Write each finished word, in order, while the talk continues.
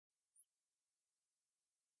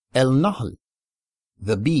An-Nahl,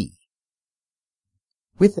 the bee.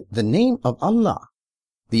 With the name of Allah,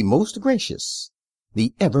 the most gracious,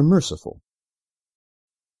 the ever merciful.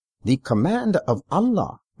 The command of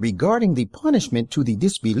Allah regarding the punishment to the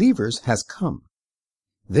disbelievers has come.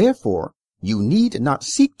 Therefore, you need not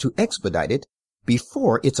seek to expedite it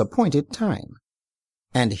before its appointed time.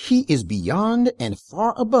 And He is beyond and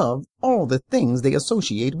far above all the things they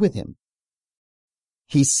associate with Him.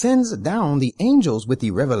 He sends down the angels with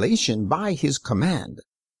the revelation by His command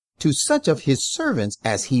to such of His servants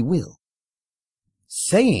as He will,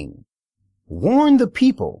 saying, warn the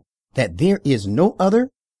people that there is no other,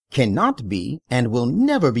 cannot be, and will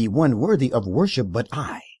never be one worthy of worship but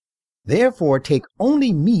I. Therefore take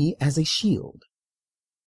only me as a shield.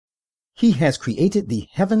 He has created the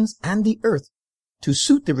heavens and the earth to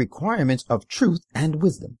suit the requirements of truth and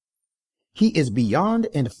wisdom. He is beyond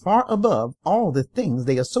and far above all the things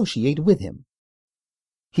they associate with Him.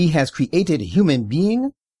 He has created human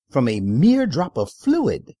being from a mere drop of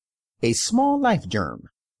fluid, a small life germ.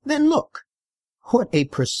 Then look, what a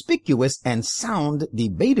perspicuous and sound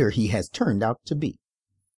debater He has turned out to be.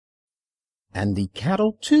 And the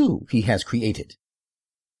cattle, too, He has created.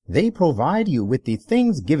 They provide you with the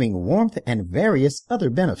things giving warmth and various other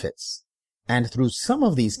benefits, and through some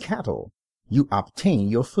of these cattle you obtain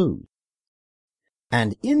your food.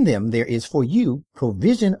 And in them there is for you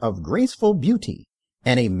provision of graceful beauty,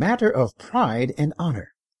 and a matter of pride and honor,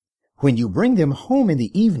 when you bring them home in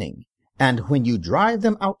the evening, and when you drive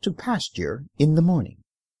them out to pasture in the morning.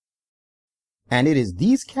 And it is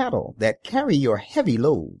these cattle that carry your heavy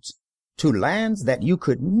loads to lands that you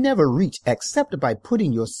could never reach except by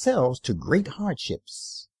putting yourselves to great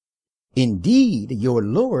hardships. Indeed, your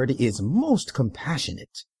Lord is most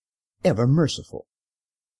compassionate, ever merciful.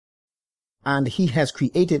 And He has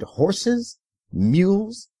created horses,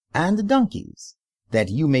 mules, and donkeys, that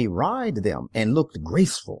you may ride them and look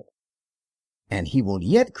graceful. And He will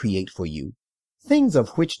yet create for you things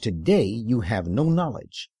of which today you have no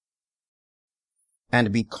knowledge.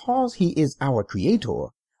 And because He is our Creator,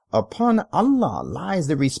 upon Allah lies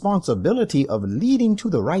the responsibility of leading to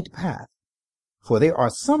the right path. For there are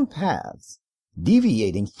some paths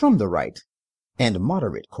deviating from the right and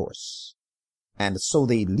moderate course, and so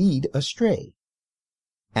they lead astray.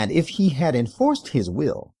 And if He had enforced His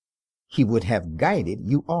will, He would have guided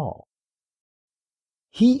you all.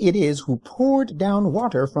 He it is who poured down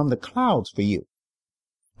water from the clouds for you.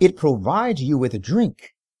 It provides you with drink.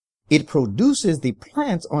 It produces the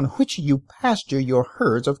plants on which you pasture your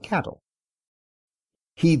herds of cattle.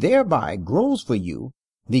 He thereby grows for you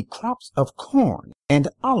the crops of corn and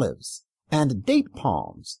olives and date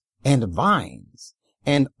palms and vines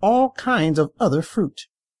and all kinds of other fruit.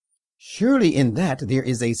 Surely in that there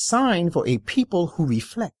is a sign for a people who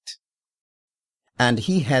reflect. And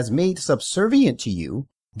He has made subservient to you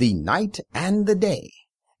the night and the day,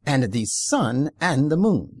 and the sun and the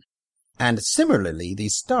moon. And similarly the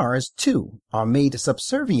stars too are made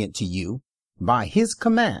subservient to you by His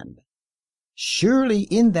command. Surely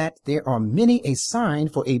in that there are many a sign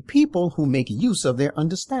for a people who make use of their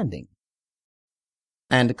understanding.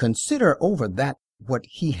 And consider over that what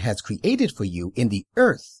He has created for you in the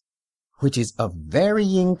earth, which is of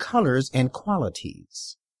varying colors and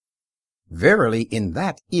qualities. Verily in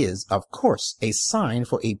that is, of course, a sign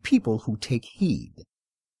for a people who take heed.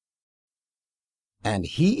 And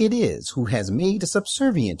He it is who has made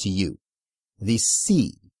subservient to you the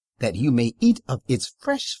sea, that you may eat of its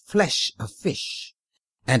fresh flesh of fish,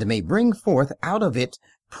 and may bring forth out of it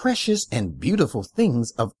precious and beautiful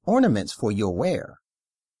things of ornaments for your wear.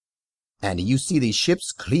 And you see the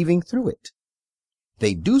ships cleaving through it.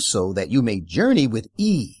 They do so that you may journey with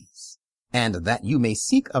ease, and that you may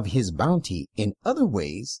seek of His bounty in other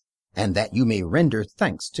ways, and that you may render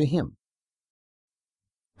thanks to Him.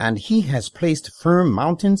 And He has placed firm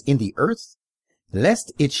mountains in the earth,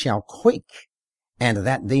 lest it shall quake, and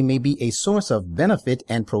that they may be a source of benefit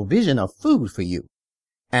and provision of food for you,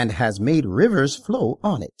 and has made rivers flow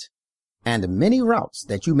on it, and many routes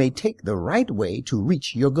that you may take the right way to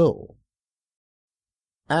reach your goal.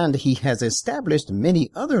 And He has established many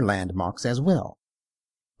other landmarks as well.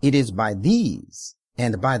 It is by these,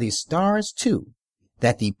 and by the stars too,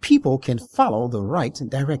 that the people can follow the right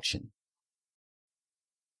direction.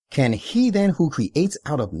 Can He then who creates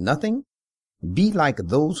out of nothing be like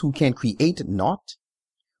those who can create naught?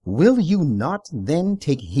 Will you not then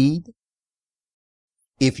take heed?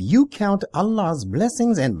 If you count Allah's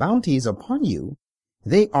blessings and bounties upon you,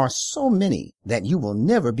 they are so many that you will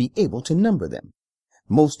never be able to number them.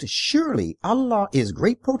 Most surely Allah is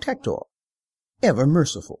great protector, ever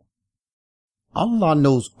merciful. Allah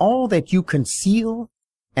knows all that you conceal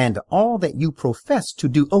and all that you profess to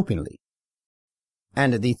do openly.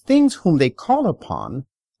 And the things whom they call upon,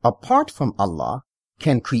 apart from Allah,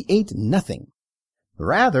 can create nothing.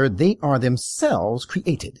 Rather, they are themselves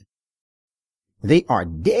created. They are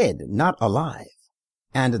dead, not alive,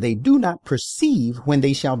 and they do not perceive when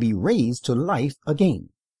they shall be raised to life again.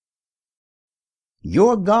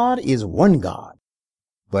 Your God is one God,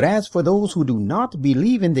 but as for those who do not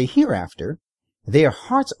believe in the hereafter, their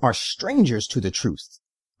hearts are strangers to the truth,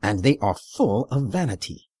 and they are full of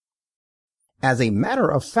vanity. As a matter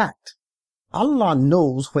of fact, Allah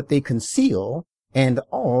knows what they conceal and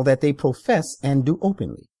all that they profess and do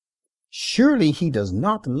openly. Surely He does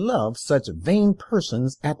not love such vain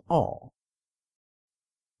persons at all.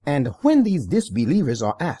 And when these disbelievers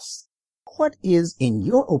are asked, what is, in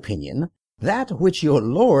your opinion, that which your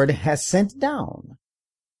Lord has sent down?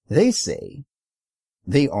 They say,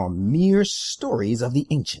 they are mere stories of the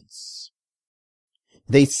ancients.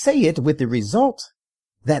 They say it with the result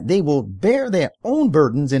that they will bear their own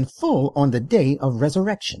burdens in full on the day of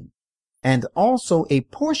resurrection, and also a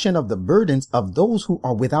portion of the burdens of those who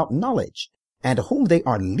are without knowledge, and whom they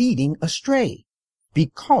are leading astray,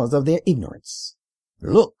 because of their ignorance.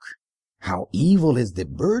 Look, how evil is the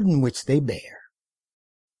burden which they bear.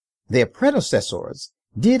 Their predecessors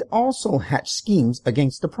did also hatch schemes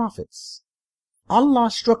against the prophets.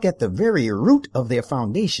 Allah struck at the very root of their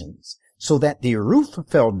foundations, so that the roof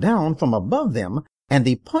fell down from above them, and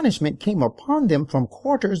the punishment came upon them from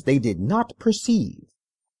quarters they did not perceive.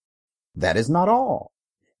 That is not all.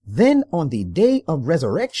 Then on the day of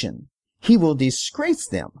resurrection, He will disgrace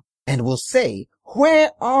them and will say,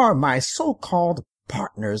 where are my so-called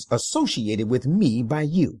partners associated with me by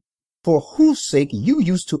you, for whose sake you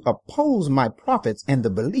used to oppose my prophets and the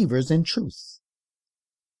believers in truth?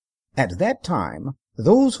 At that time,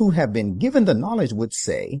 those who have been given the knowledge would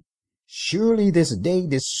say, surely this day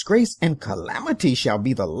disgrace and calamity shall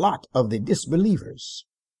be the lot of the disbelievers.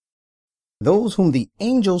 Those whom the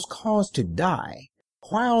angels cause to die,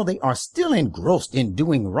 while they are still engrossed in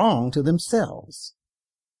doing wrong to themselves.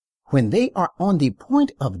 When they are on the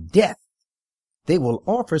point of death, they will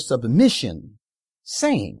offer submission,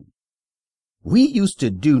 saying, we used to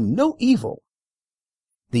do no evil.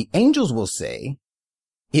 The angels will say,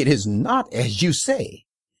 it is not as you say.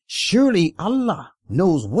 Surely Allah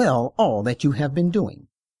knows well all that you have been doing.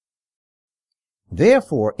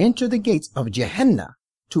 Therefore enter the gates of Jahannam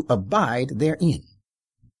to abide therein.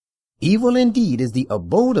 Evil indeed is the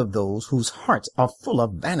abode of those whose hearts are full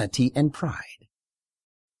of vanity and pride.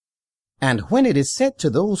 And when it is said to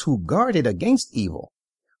those who guarded against evil,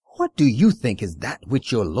 what do you think is that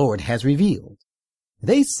which your Lord has revealed?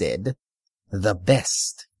 They said, the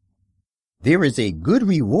best. There is a good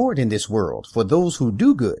reward in this world for those who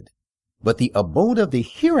do good, but the abode of the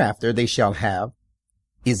hereafter they shall have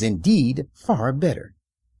is indeed far better.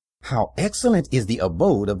 How excellent is the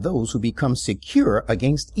abode of those who become secure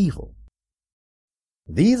against evil.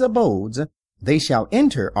 These abodes they shall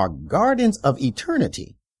enter are gardens of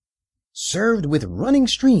eternity, served with running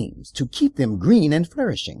streams to keep them green and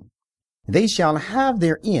flourishing. They shall have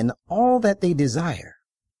therein all that they desire.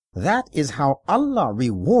 That is how Allah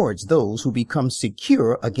rewards those who become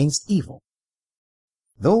secure against evil.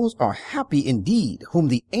 Those are happy indeed whom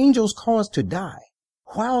the angels cause to die,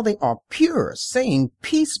 while they are pure, saying,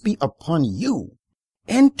 peace be upon you.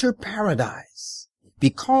 Enter paradise,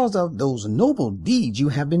 because of those noble deeds you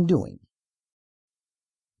have been doing.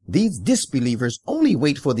 These disbelievers only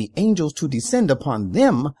wait for the angels to descend upon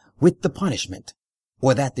them with the punishment,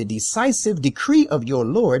 or that the decisive decree of your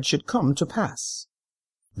Lord should come to pass.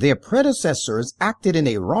 Their predecessors acted in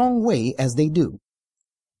a wrong way as they do.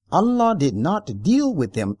 Allah did not deal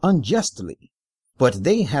with them unjustly, but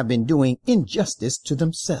they have been doing injustice to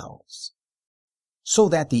themselves, so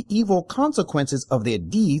that the evil consequences of their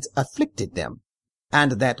deeds afflicted them,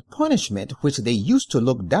 and that punishment which they used to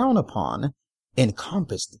look down upon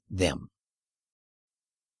encompassed them.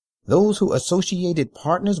 Those who associated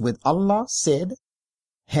partners with Allah said,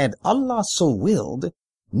 had Allah so willed,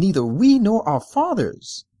 neither we nor our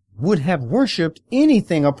fathers would have worshipped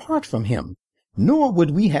anything apart from Him, nor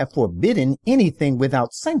would we have forbidden anything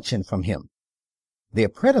without sanction from Him. Their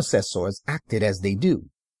predecessors acted as they do,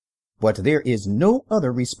 but there is no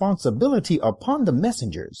other responsibility upon the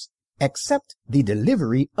messengers except the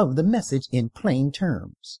delivery of the message in plain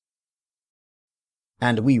terms.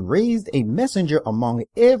 And we raised a messenger among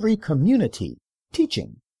every community,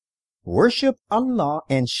 teaching, worship Allah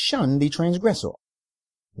and shun the transgressor.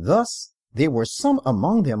 Thus there were some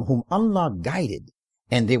among them whom Allah guided,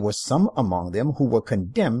 and there were some among them who were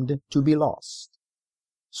condemned to be lost.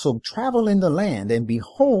 So travel in the land and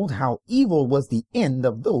behold how evil was the end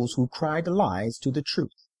of those who cried lies to the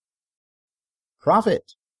truth.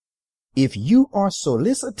 Prophet, if you are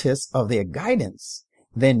solicitous of their guidance,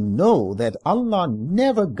 then know that Allah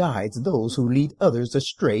never guides those who lead others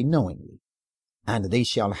astray knowingly, and they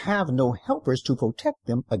shall have no helpers to protect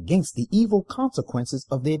them against the evil consequences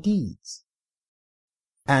of their deeds.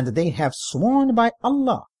 And they have sworn by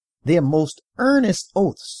Allah their most earnest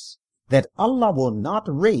oaths that Allah will not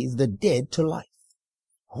raise the dead to life.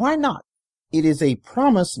 Why not? It is a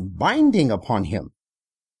promise binding upon him.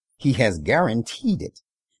 He has guaranteed it,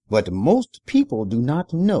 but most people do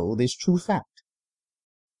not know this true fact.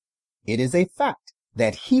 It is a fact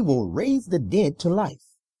that he will raise the dead to life,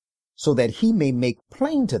 so that he may make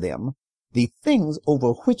plain to them the things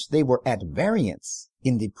over which they were at variance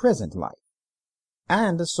in the present life,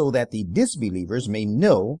 and so that the disbelievers may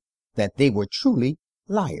know that they were truly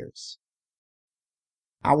liars.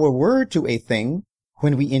 Our word to a thing,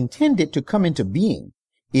 when we intend it to come into being,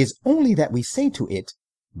 is only that we say to it,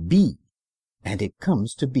 be, and it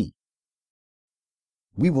comes to be.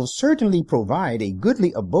 We will certainly provide a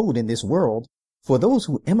goodly abode in this world for those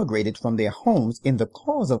who emigrated from their homes in the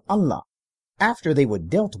cause of Allah after they were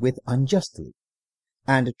dealt with unjustly,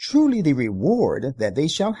 and truly the reward that they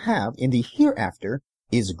shall have in the hereafter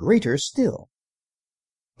is greater still.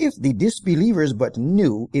 If the disbelievers but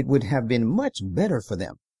knew, it would have been much better for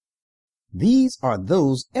them. These are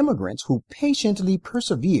those emigrants who patiently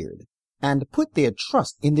persevered and put their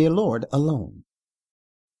trust in their Lord alone.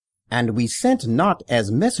 And we sent not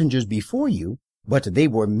as messengers before you, but they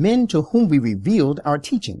were men to whom we revealed our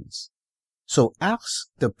teachings. So ask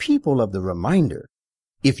the people of the reminder,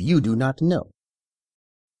 if you do not know.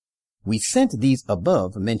 We sent these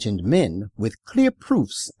above mentioned men with clear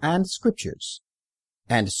proofs and scriptures.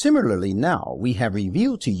 And similarly now we have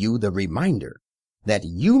revealed to you the reminder, that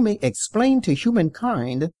you may explain to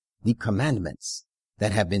humankind the commandments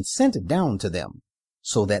that have been sent down to them,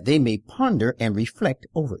 so that they may ponder and reflect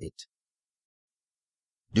over it.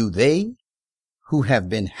 Do they, who have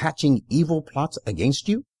been hatching evil plots against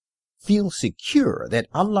you, feel secure that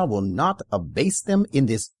Allah will not abase them in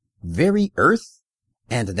this very earth,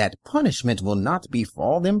 and that punishment will not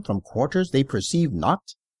befall them from quarters they perceive not?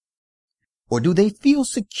 Or do they feel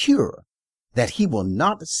secure that he will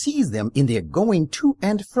not seize them in their going to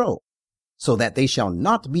and fro, so that they shall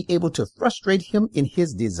not be able to frustrate him in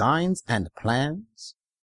his designs and plans?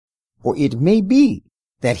 Or it may be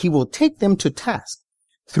that he will take them to task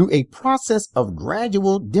through a process of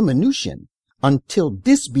gradual diminution until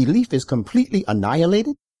disbelief is completely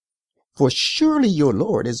annihilated? For surely your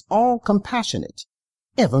Lord is all compassionate,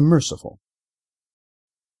 ever merciful.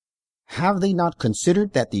 Have they not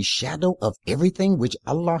considered that the shadow of everything which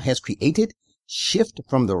Allah has created shift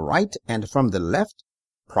from the right and from the left,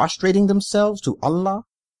 prostrating themselves to Allah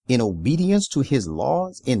in obedience to his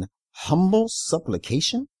laws in humble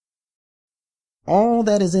supplication? All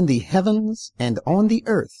that is in the heavens and on the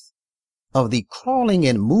earth, of the crawling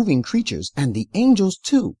and moving creatures, and the angels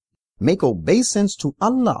too, make obeisance to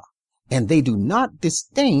Allah, and they do not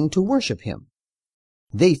disdain to worship him.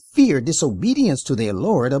 They fear disobedience to their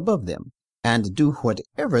Lord above them, and do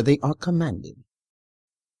whatever they are commanded.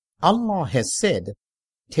 Allah has said,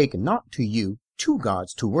 take not to you two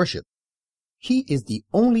gods to worship. He is the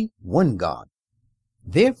only one God.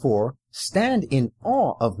 Therefore, stand in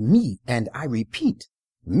awe of me, and I repeat,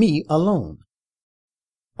 me alone.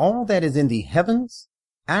 All that is in the heavens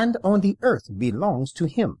and on the earth belongs to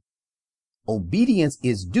him. Obedience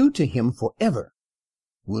is due to him forever.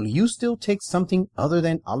 Will you still take something other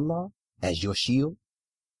than Allah as your shield?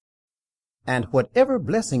 And whatever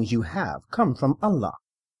blessings you have come from Allah.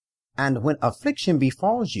 And when affliction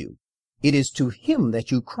befalls you, it is to him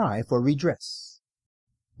that you cry for redress.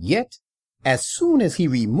 Yet, as soon as he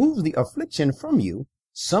removes the affliction from you,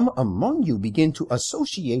 some among you begin to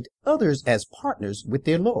associate others as partners with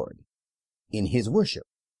their Lord in his worship,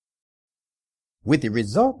 with the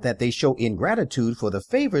result that they show ingratitude for the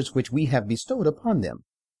favors which we have bestowed upon them.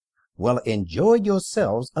 Well, enjoy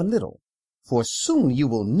yourselves a little, for soon you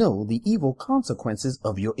will know the evil consequences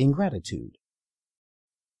of your ingratitude.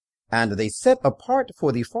 And they set apart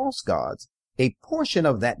for the false gods a portion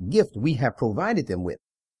of that gift we have provided them with,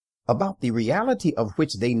 about the reality of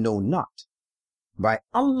which they know not. By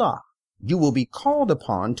Allah, you will be called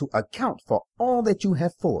upon to account for all that you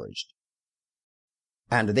have forged.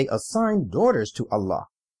 And they assign daughters to Allah.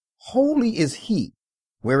 Holy is he,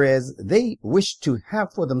 whereas they wish to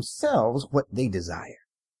have for themselves what they desire.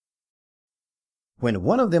 When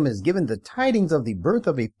one of them is given the tidings of the birth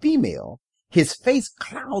of a female, his face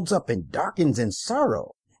clouds up and darkens in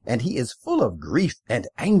sorrow, and he is full of grief and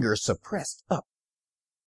anger suppressed up.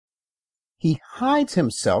 He hides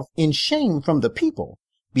himself in shame from the people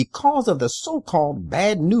because of the so-called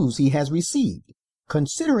bad news he has received,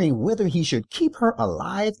 considering whether he should keep her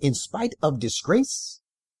alive in spite of disgrace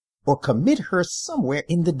or commit her somewhere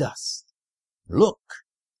in the dust. Look,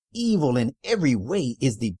 evil in every way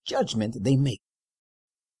is the judgment they make.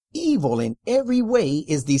 Evil in every way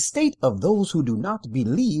is the state of those who do not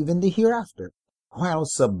believe in the hereafter, while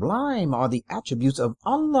sublime are the attributes of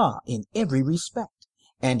Allah in every respect,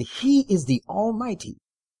 and He is the Almighty,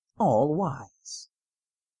 all-wise.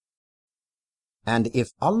 And if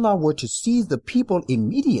Allah were to seize the people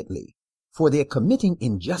immediately for their committing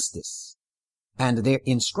injustice and their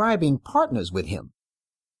inscribing partners with Him,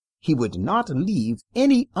 He would not leave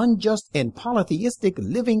any unjust and polytheistic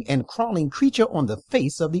living and crawling creature on the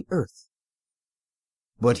face of the earth.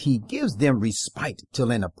 But He gives them respite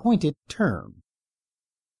till an appointed term.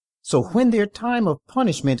 So when their time of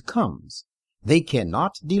punishment comes, they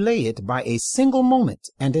cannot delay it by a single moment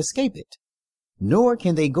and escape it, nor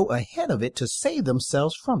can they go ahead of it to save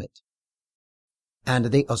themselves from it. And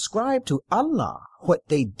they ascribe to Allah what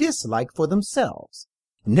they dislike for themselves.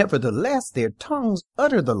 Nevertheless, their tongues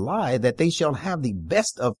utter the lie that they shall have the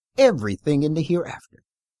best of everything in the hereafter.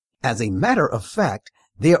 As a matter of fact,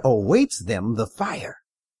 there awaits them the fire,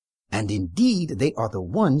 and indeed they are the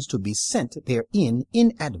ones to be sent therein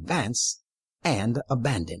in advance and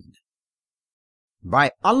abandoned.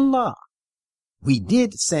 By Allah, we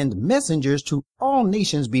did send messengers to all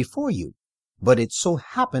nations before you, but it so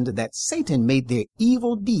happened that Satan made their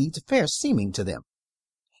evil deeds fair seeming to them.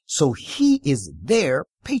 So he is their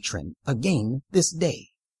patron again this day,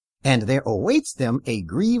 and there awaits them a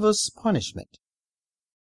grievous punishment.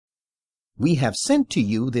 We have sent to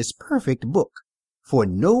you this perfect book for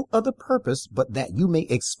no other purpose but that you may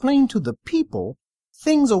explain to the people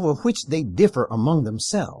things over which they differ among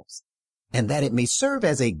themselves, and that it may serve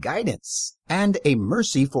as a guidance and a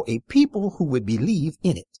mercy for a people who would believe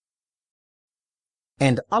in it.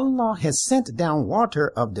 And Allah has sent down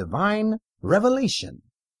water of divine revelation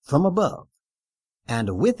from above,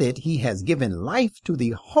 and with it He has given life to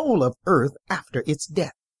the whole of earth after its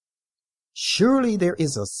death. Surely there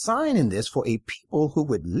is a sign in this for a people who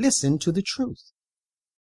would listen to the truth.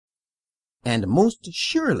 And most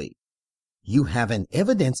surely you have an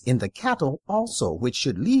evidence in the cattle also, which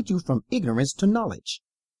should lead you from ignorance to knowledge.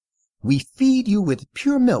 We feed you with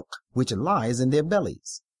pure milk which lies in their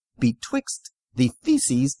bellies, betwixt the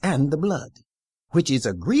feces and the blood, which is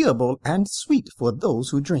agreeable and sweet for those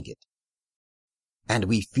who drink it. And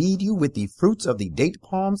we feed you with the fruits of the date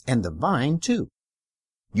palms and the vine too.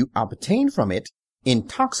 You obtain from it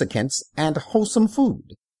intoxicants and wholesome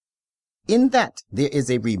food. In that there is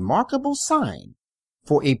a remarkable sign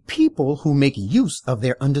for a people who make use of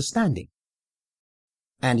their understanding.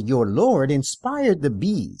 And your Lord inspired the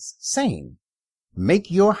bees, saying,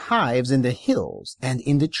 Make your hives in the hills and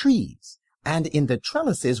in the trees and in the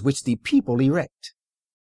trellises which the people erect.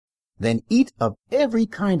 Then eat of every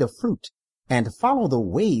kind of fruit, and follow the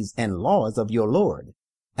ways and laws of your Lord,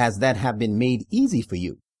 as that have been made easy for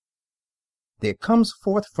you. There comes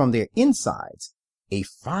forth from their insides a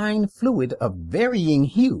fine fluid of varying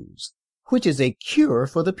hues, which is a cure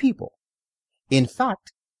for the people. In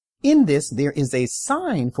fact, in this there is a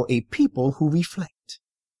sign for a people who reflect.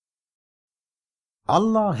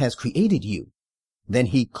 Allah has created you, then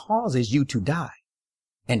He causes you to die,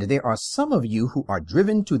 and there are some of you who are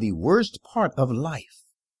driven to the worst part of life,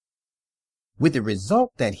 with the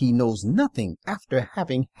result that He knows nothing after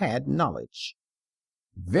having had knowledge.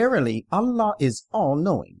 Verily, Allah is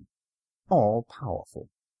all-knowing, all-powerful.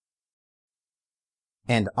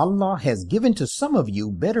 And Allah has given to some of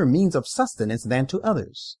you better means of sustenance than to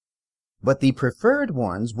others. But the preferred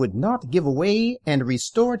ones would not give away and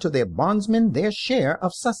restore to their bondsmen their share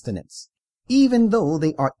of sustenance, even though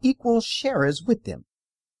they are equal sharers with them.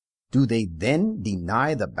 Do they then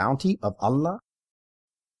deny the bounty of Allah?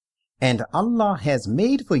 And Allah has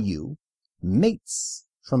made for you mates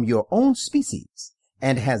from your own species,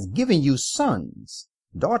 and has given you sons,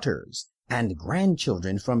 daughters, and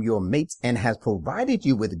grandchildren from your mates, and has provided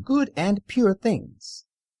you with good and pure things.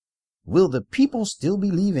 Will the people still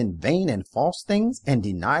believe in vain and false things, and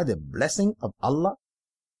deny the blessing of Allah?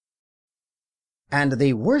 And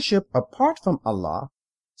they worship apart from Allah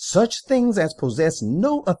such things as possess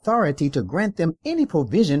no authority to grant them any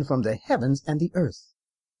provision from the heavens and the earth,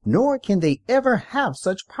 nor can they ever have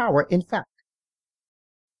such power in fact.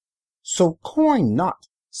 So coin not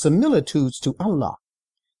similitudes to Allah.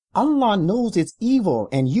 Allah knows its evil,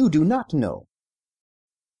 and you do not know.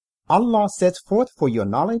 Allah sets forth for your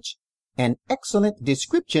knowledge an excellent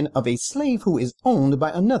description of a slave who is owned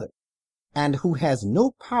by another, and who has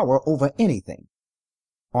no power over anything.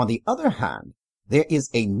 On the other hand, there is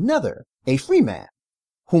another, a free man,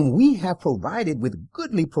 whom we have provided with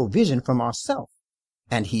goodly provision from ourselves,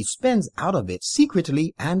 and he spends out of it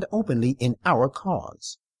secretly and openly in our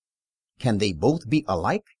cause. Can they both be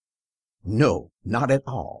alike? No, not at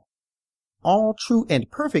all. All true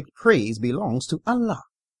and perfect praise belongs to Allah.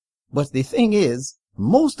 But the thing is,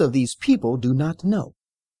 most of these people do not know.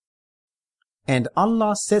 And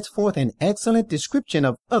Allah sets forth an excellent description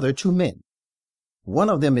of other two men. One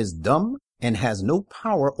of them is dumb and has no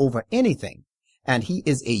power over anything, and he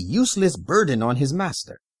is a useless burden on his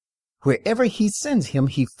master. Wherever he sends him,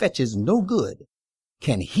 he fetches no good.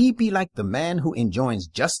 Can he be like the man who enjoins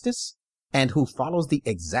justice and who follows the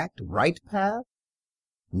exact right path?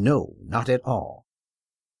 No, not at all.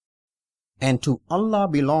 And to Allah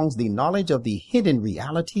belongs the knowledge of the hidden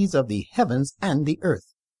realities of the heavens and the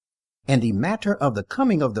earth. And the matter of the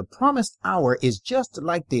coming of the promised hour is just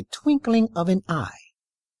like the twinkling of an eye.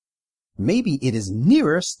 Maybe it is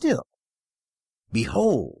nearer still.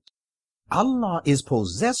 Behold, Allah is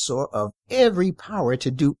possessor of every power to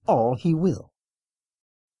do all he will.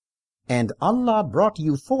 And Allah brought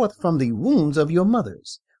you forth from the wombs of your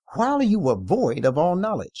mothers, while you were void of all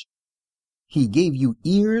knowledge. He gave you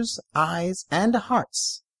ears, eyes, and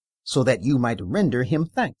hearts, so that you might render him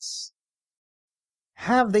thanks.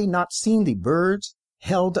 Have they not seen the birds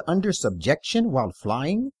held under subjection while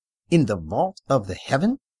flying in the vault of the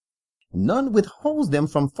heaven? None withholds them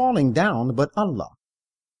from falling down but Allah.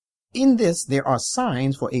 In this there are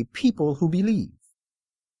signs for a people who believe.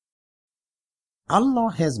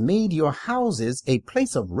 Allah has made your houses a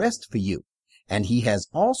place of rest for you, and he has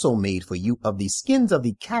also made for you of the skins of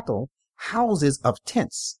the cattle houses of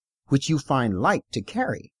tents, which you find light to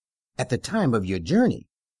carry at the time of your journey,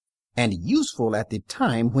 and useful at the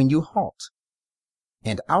time when you halt.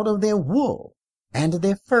 And out of their wool, and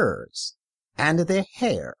their furs, and their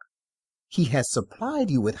hair, he has supplied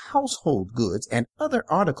you with household goods and other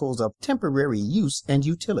articles of temporary use and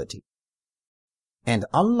utility. And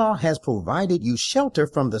Allah has provided you shelter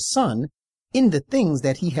from the sun in the things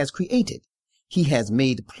that he has created. He has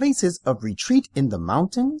made places of retreat in the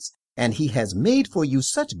mountains, and he has made for you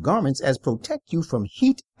such garments as protect you from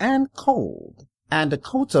heat and cold, and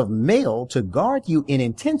coats of mail to guard you in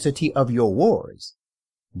intensity of your wars.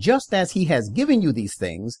 Just as he has given you these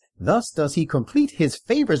things, thus does he complete his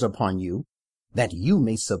favors upon you, that you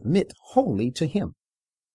may submit wholly to him.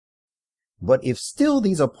 But if still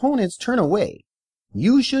these opponents turn away,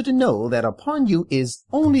 you should know that upon you is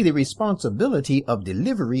only the responsibility of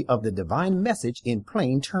delivery of the divine message in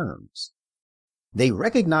plain terms. They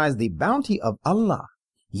recognize the bounty of Allah,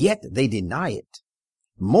 yet they deny it.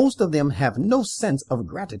 Most of them have no sense of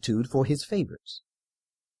gratitude for his favors.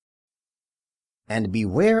 And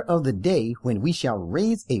beware of the day when we shall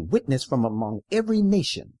raise a witness from among every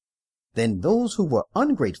nation. Then those who were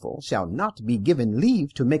ungrateful shall not be given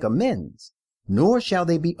leave to make amends, nor shall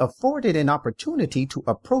they be afforded an opportunity to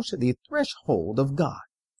approach the threshold of God,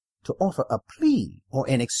 to offer a plea or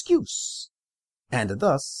an excuse, and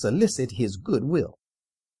thus solicit his good will.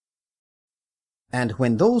 And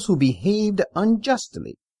when those who behaved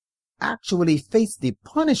unjustly actually face the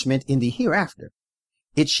punishment in the hereafter,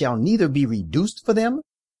 it shall neither be reduced for them,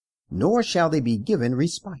 nor shall they be given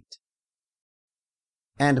respite.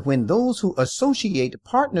 And when those who associate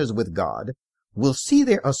partners with God will see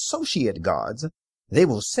their associate gods, they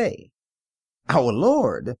will say, Our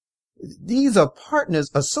Lord, these are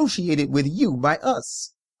partners associated with you by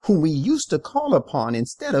us, whom we used to call upon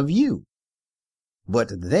instead of you. But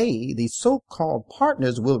they, the so-called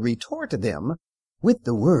partners, will retort them with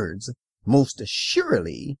the words, Most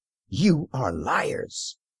surely you are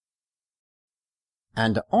liars.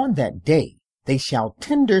 And on that day they shall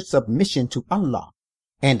tender submission to Allah,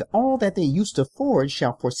 and all that they used to forge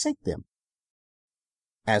shall forsake them.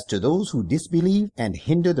 As to those who disbelieve and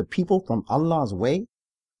hinder the people from Allah's way,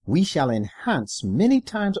 we shall enhance many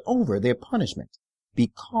times over their punishment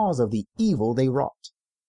because of the evil they wrought.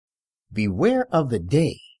 Beware of the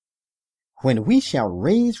day when we shall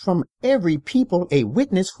raise from every people a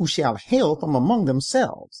witness who shall hail from among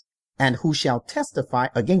themselves, and who shall testify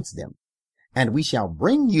against them. And we shall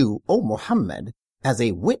bring you, O Muhammad, as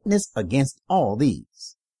a witness against all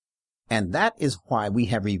these. And that is why we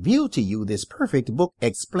have revealed to you this perfect book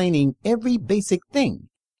explaining every basic thing,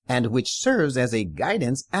 and which serves as a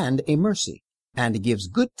guidance and a mercy, and gives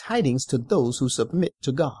good tidings to those who submit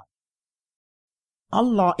to God.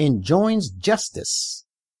 Allah enjoins justice,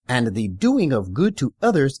 and the doing of good to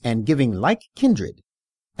others and giving like kindred,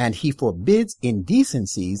 and he forbids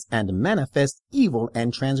indecencies and manifest evil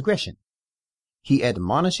and transgression. He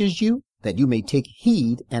admonishes you that you may take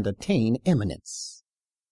heed and attain eminence.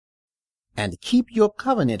 And keep your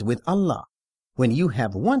covenant with Allah when you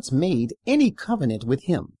have once made any covenant with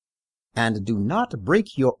him, and do not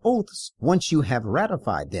break your oaths once you have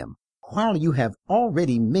ratified them, while you have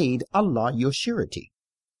already made Allah your surety.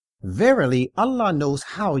 Verily, Allah knows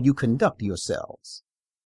how you conduct yourselves.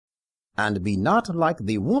 And be not like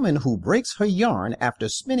the woman who breaks her yarn after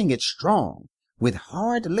spinning it strong with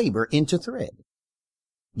hard labor into thread.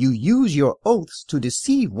 You use your oaths to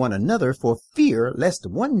deceive one another for fear lest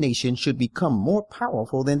one nation should become more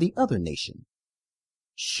powerful than the other nation.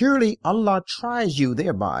 Surely Allah tries you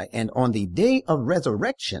thereby, and on the day of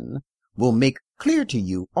resurrection will make clear to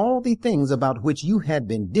you all the things about which you had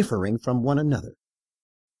been differing from one another.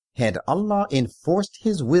 Had Allah enforced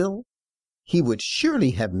his will, he would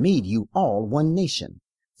surely have made you all one nation,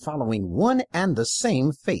 following one and the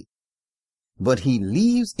same faith. But he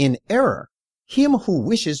leaves in error him who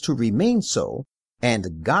wishes to remain so,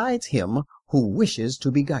 and guides him who wishes to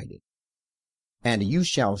be guided. And you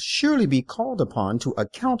shall surely be called upon to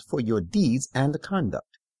account for your deeds and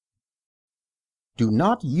conduct. Do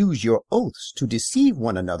not use your oaths to deceive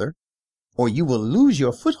one another, or you will lose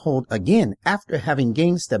your foothold again after having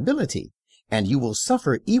gained stability, and you will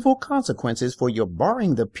suffer evil consequences for your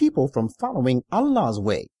barring the people from following Allah's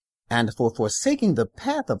way, and for forsaking the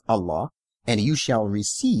path of Allah, and you shall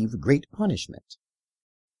receive great punishment.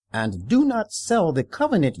 And do not sell the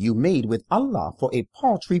covenant you made with Allah for a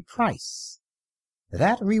paltry price.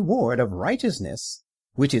 That reward of righteousness,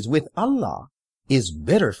 which is with Allah, is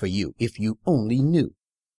better for you if you only knew.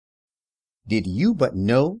 Did you but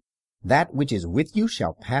know that which is with you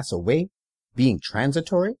shall pass away, being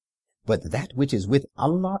transitory, but that which is with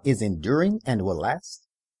Allah is enduring and will last?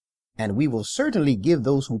 And we will certainly give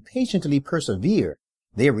those who patiently persevere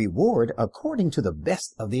their reward according to the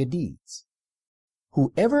best of their deeds.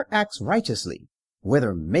 Whoever acts righteously,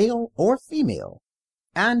 whether male or female,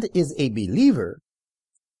 and is a believer,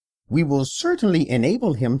 we will certainly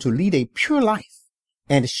enable him to lead a pure life,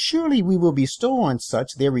 and surely we will bestow on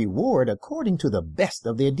such their reward according to the best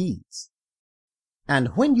of their deeds. And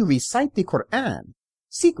when you recite the Quran,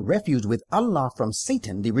 seek refuge with Allah from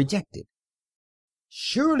Satan the rejected.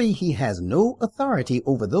 Surely he has no authority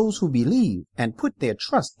over those who believe and put their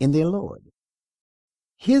trust in their Lord.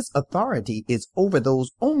 His authority is over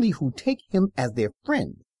those only who take him as their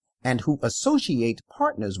friend and who associate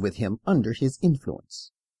partners with him under his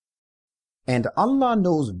influence. And Allah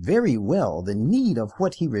knows very well the need of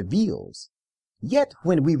what he reveals. Yet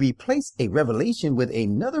when we replace a revelation with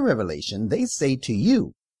another revelation, they say to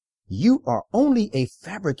you, "You are only a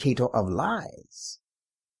fabricator of lies."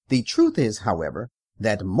 The truth is, however,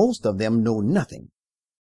 that most of them know nothing.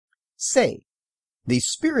 Say, the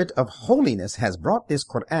Spirit of holiness has brought this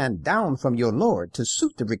Quran down from your Lord to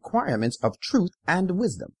suit the requirements of truth and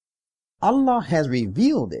wisdom. Allah has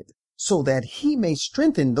revealed it so that he may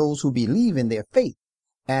strengthen those who believe in their faith,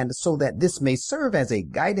 and so that this may serve as a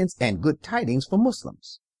guidance and good tidings for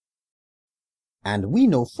Muslims. And we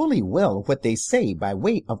know fully well what they say by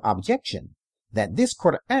way of objection, that this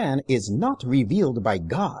Quran is not revealed by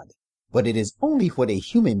God, but it is only what a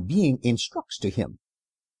human being instructs to him.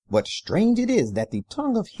 But strange it is that the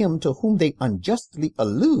tongue of him to whom they unjustly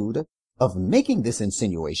allude of making this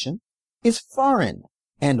insinuation is foreign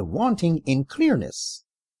and wanting in clearness,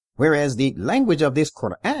 whereas the language of this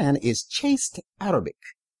Quran is chaste Arabic,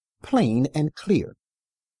 plain and clear.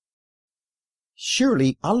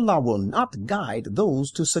 Surely Allah will not guide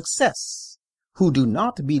those to success who do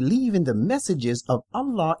not believe in the messages of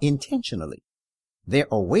Allah intentionally. There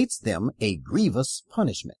awaits them a grievous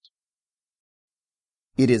punishment.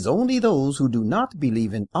 It is only those who do not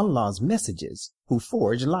believe in Allah's messages who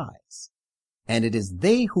forge lies, and it is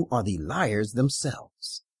they who are the liars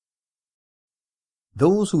themselves.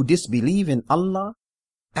 Those who disbelieve in Allah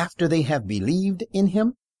after they have believed in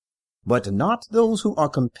him, but not those who are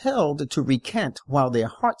compelled to recant while their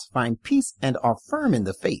hearts find peace and are firm in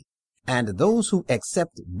the faith, and those who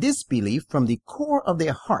accept disbelief from the core of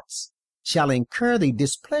their hearts shall incur the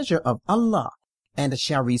displeasure of Allah and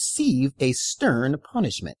shall receive a stern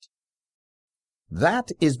punishment.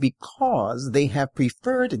 That is because they have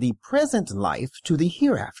preferred the present life to the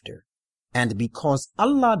hereafter, and because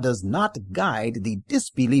Allah does not guide the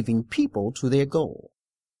disbelieving people to their goal.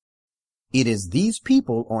 It is these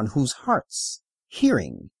people on whose hearts,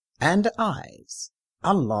 hearing, and eyes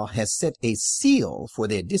Allah has set a seal for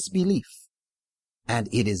their disbelief, and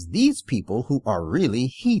it is these people who are really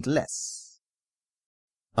heedless.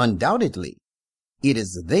 Undoubtedly, it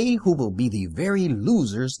is they who will be the very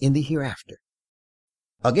losers in the hereafter.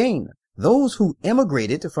 Again, those who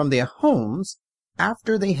emigrated from their homes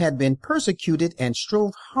after they had been persecuted and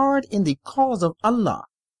strove hard in the cause of Allah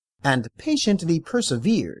and patiently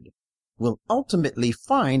persevered, will ultimately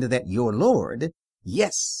find that your Lord,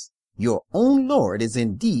 yes, your own Lord, is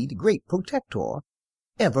indeed great protector,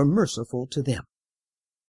 ever merciful to them.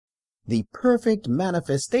 The perfect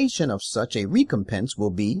manifestation of such a recompense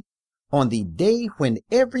will be on the day when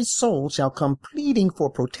every soul shall come pleading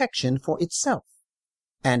for protection for itself,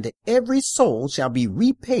 and every soul shall be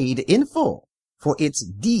repaid in full for its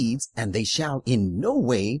deeds, and they shall in no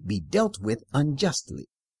way be dealt with unjustly.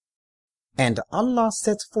 And Allah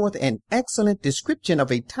sets forth an excellent description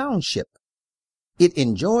of a township. It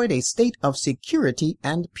enjoyed a state of security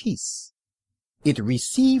and peace. It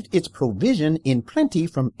received its provision in plenty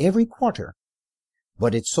from every quarter.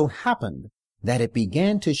 But it so happened that it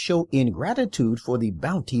began to show ingratitude for the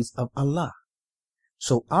bounties of Allah.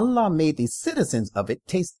 So Allah made the citizens of it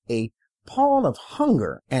taste a pall of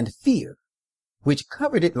hunger and fear, which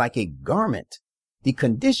covered it like a garment. The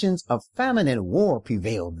conditions of famine and war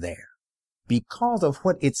prevailed there, because of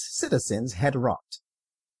what its citizens had wrought.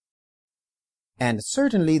 And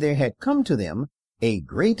certainly there had come to them a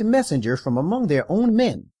great messenger from among their own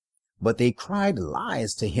men, but they cried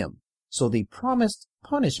lies to him, so the promised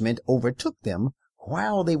punishment overtook them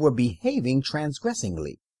while they were behaving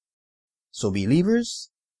transgressingly. So believers,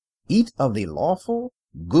 eat of the lawful,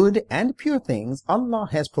 good, and pure things Allah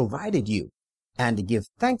has provided you, and give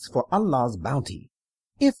thanks for Allah's bounty,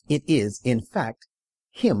 if it is in fact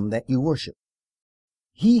Him that you worship.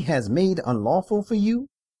 He has made unlawful for you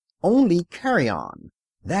only carrion,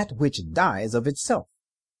 that which dies of itself.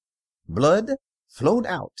 Blood flowed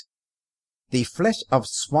out, the flesh of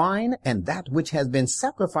swine, and that which has been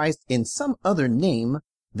sacrificed in some other name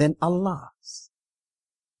than Allah's.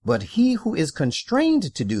 But he who is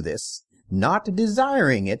constrained to do this, not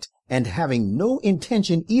desiring it, and having no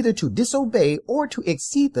intention either to disobey or to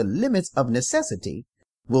exceed the limits of necessity,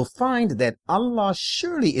 will find that Allah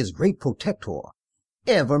surely is great protector,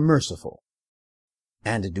 ever merciful.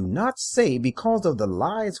 And do not say, because of the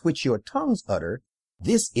lies which your tongues utter,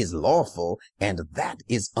 this is lawful and that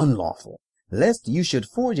is unlawful, lest you should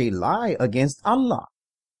forge a lie against Allah.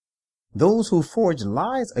 Those who forge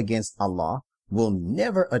lies against Allah will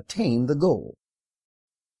never attain the goal.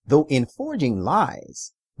 Though in forging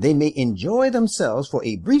lies, they may enjoy themselves for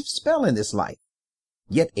a brief spell in this life,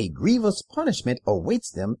 yet a grievous punishment awaits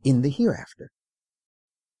them in the hereafter.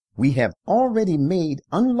 We have already made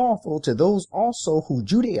unlawful to those also who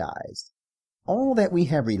Judaized all that we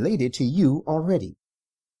have related to you already,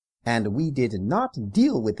 and we did not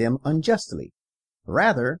deal with them unjustly.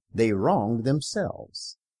 Rather, they wronged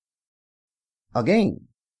themselves. Again,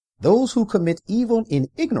 those who commit evil in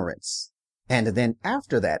ignorance, and then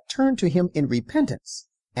after that turn to Him in repentance,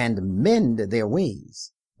 and mend their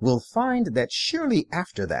ways, will find that surely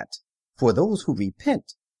after that, for those who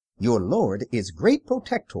repent, your Lord is great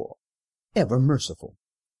protector, ever merciful.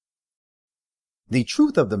 The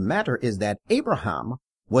truth of the matter is that Abraham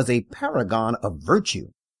was a paragon of virtue,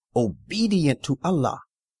 obedient to Allah,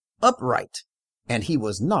 upright, and he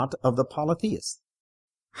was not of the polytheists.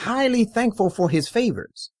 Highly thankful for his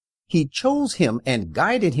favors, He chose him and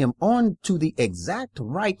guided him on to the exact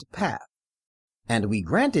right path, and we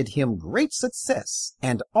granted him great success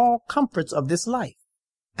and all comforts of this life,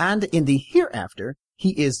 and in the hereafter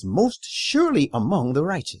he is most surely among the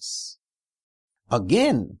righteous.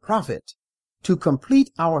 Again, Prophet, to complete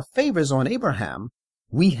our favors on Abraham,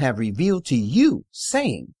 we have revealed to you,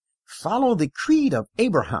 saying, follow the creed of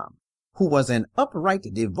Abraham, who was an upright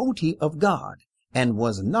devotee of God, and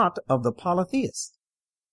was not of the polytheists.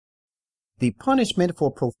 The punishment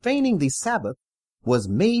for profaning the Sabbath was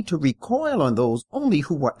made to recoil on those only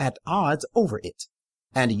who were at odds over it,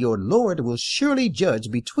 and your Lord will surely judge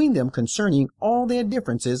between them concerning all their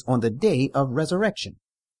differences on the day of resurrection.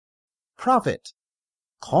 Prophet,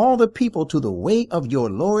 call the people to the way of your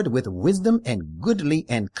Lord with wisdom and goodly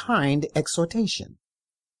and kind exhortation,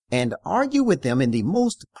 and argue with them in the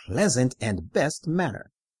most pleasant and best manner.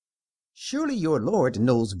 Surely your Lord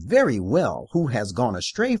knows very well who has gone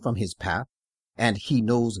astray from his path, and he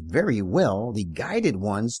knows very well the guided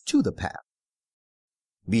ones to the path.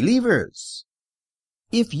 Believers,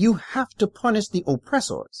 if you have to punish the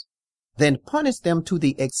oppressors, then punish them to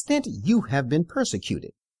the extent you have been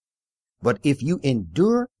persecuted. But if you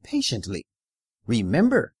endure patiently,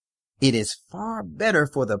 remember, it is far better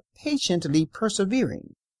for the patiently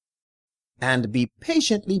persevering. And be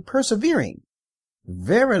patiently persevering.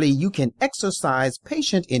 Verily, you can exercise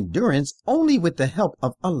patient endurance only with the help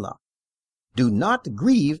of Allah. Do not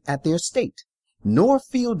grieve at their state, nor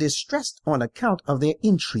feel distressed on account of their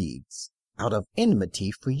intrigues, out of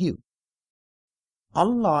enmity for you.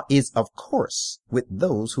 Allah is of course with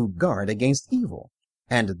those who guard against evil,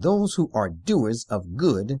 and those who are doers of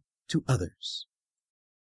good to others.